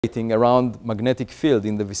around magnetic field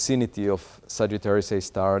in the vicinity of Sagittarius A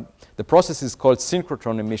star. The process is called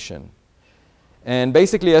synchrotron emission. And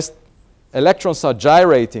basically, as electrons are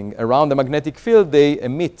gyrating around the magnetic field, they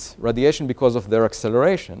emit radiation because of their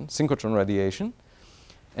acceleration, synchrotron radiation.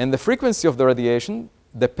 And the frequency of the radiation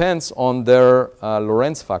depends on their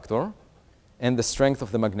Lorentz factor and the strength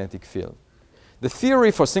of the magnetic field. The theory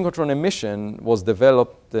for synchrotron emission was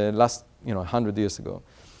developed last 100 years ago.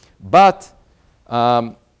 But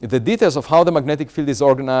the details of how the magnetic field is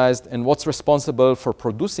organized and what's responsible for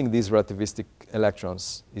producing these relativistic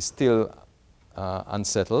electrons is still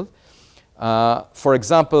unsettled. For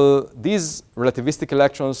example, these relativistic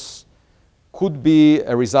electrons could be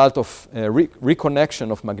a result of a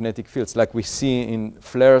reconnection of magnetic fields, like we see in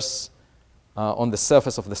flares on the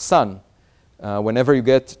surface of the sun. Whenever you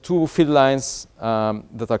get two field lines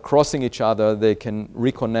that are crossing each other, they can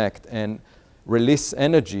reconnect and release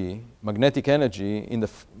energy, magnetic energy,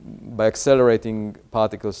 by accelerating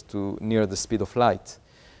particles to near the speed of light.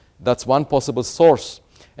 That's one possible source.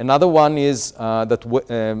 Another one is that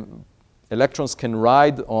electrons can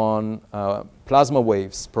ride on plasma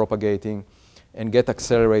waves propagating and get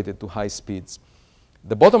accelerated to high speeds.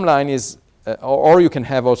 The bottom line is, or you can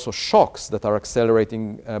have also shocks that are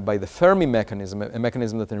accelerating by the Fermi mechanism, a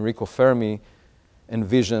mechanism that Enrico Fermi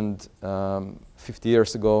envisioned 50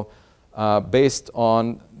 years ago, based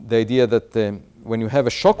on the idea that when you have a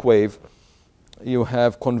shock wave, you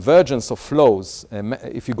have convergence of flows.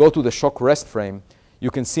 If you go to the shock rest frame, you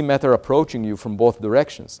can see matter approaching you from both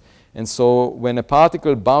directions. And so when a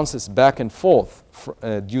particle bounces back and forth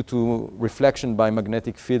due to reflection by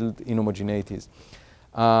magnetic field inhomogeneities,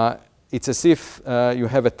 it's as if you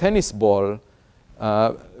have a tennis ball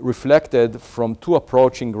reflected from two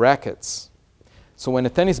approaching rackets. So when a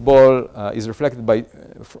tennis ball is reflected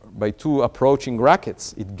by two approaching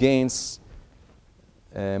rackets, it gains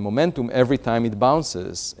momentum every time it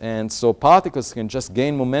bounces. And so particles can just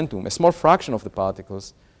gain momentum. A small fraction of the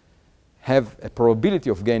particles have a probability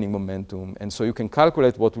of gaining momentum. And so you can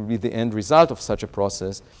calculate what will be the end result of such a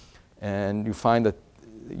process. And you find that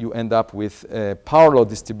you end up with a power law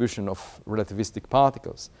distribution of relativistic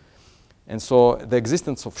particles. And so the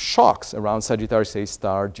existence of shocks around Sagittarius A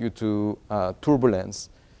star due to turbulence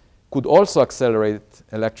could also accelerate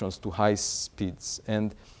electrons to high speeds.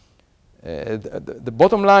 And the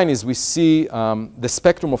bottom line is we see the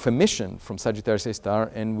spectrum of emission from Sagittarius A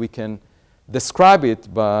star, and we can describe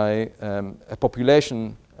it by a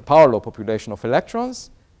power law population of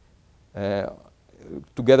electrons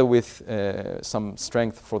together with some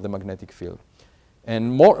strength for the magnetic field.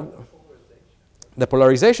 And the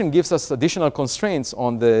polarization gives us additional constraints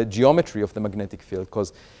on the geometry of the magnetic field,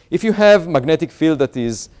 because if you have magnetic field that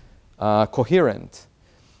is coherent,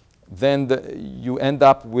 then you end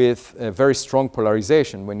up with a very strong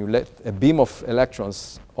polarization. When you let a beam of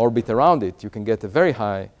electrons orbit around it, you can get a very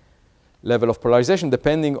high level of polarization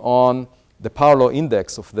depending on the power law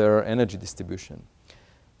index of their energy distribution.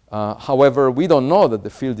 However, we don't know that the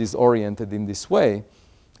field is oriented in this way.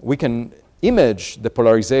 We can image the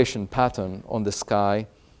polarization pattern on the sky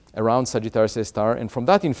around Sagittarius A star, and from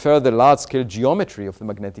that infer the large-scale geometry of the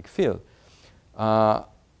magnetic field.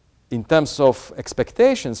 In terms of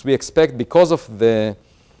expectations, we expect, because of the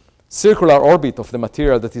circular orbit of the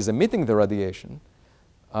material that is emitting the radiation,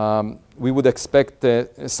 we would expect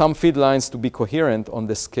some field lines to be coherent on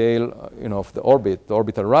the scale of the orbit, the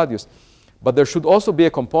orbital radius. But there should also be a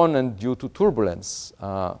component due to turbulence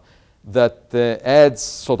that adds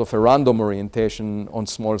sort of a random orientation on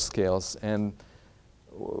small scales. And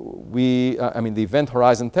the Event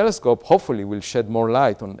Horizon Telescope hopefully will shed more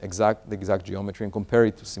light on the exact geometry and compare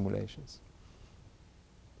it to simulations.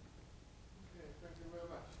 Okay, thank you very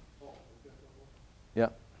much. Yeah.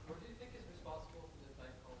 What do you think is responsible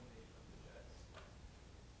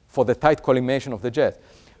for the tight collimation of the jets?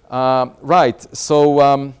 For the tight collimation of the jet. Right.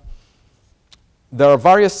 So there are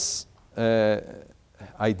various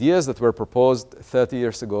ideas that were proposed 30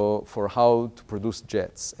 years ago for how to produce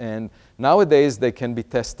jets. And nowadays, they can be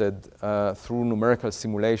tested through numerical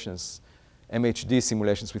simulations, MHD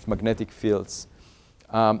simulations with magnetic fields.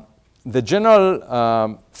 The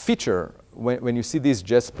general feature when you see these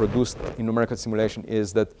jets produced in numerical simulation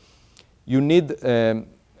is that you need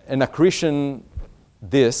an accretion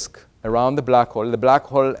disk around the black hole. The black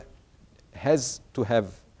hole has to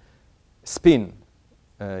have spin,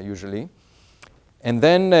 usually. And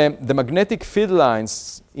then the magnetic field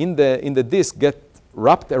lines in the disk get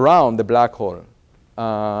wrapped around the black hole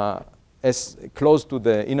as close to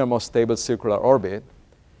the innermost stable circular orbit.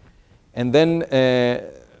 And then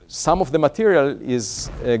some of the material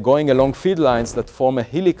is going along field lines that form a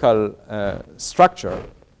helical structure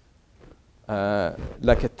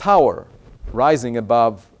like a tower rising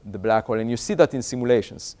above the black hole, and you see that in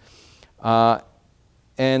simulations.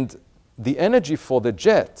 And the energy for the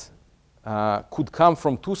jet could come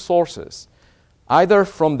from two sources, either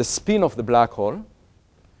from the spin of the black hole,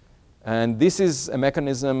 and this is a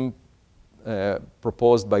mechanism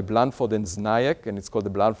proposed by Blandford and Znayak, and it's called the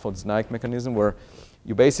Blandford-Znayak mechanism, where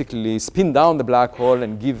you basically spin down the black hole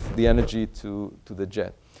and give the energy to the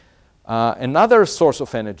jet. Another source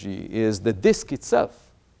of energy is the disk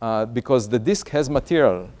itself, because the disk has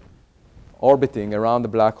material orbiting around the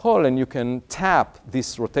black hole, and you can tap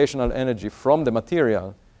this rotational energy from the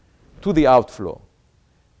material to the outflow.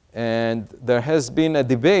 And there has been a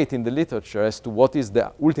debate in the literature as to what is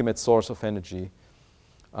the ultimate source of energy.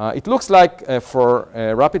 It looks like for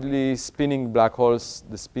rapidly spinning black holes,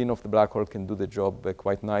 the spin of the black hole can do the job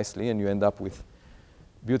quite nicely, and you end up with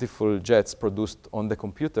beautiful jets produced on the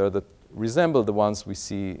computer that resemble the ones we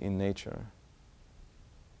see in nature.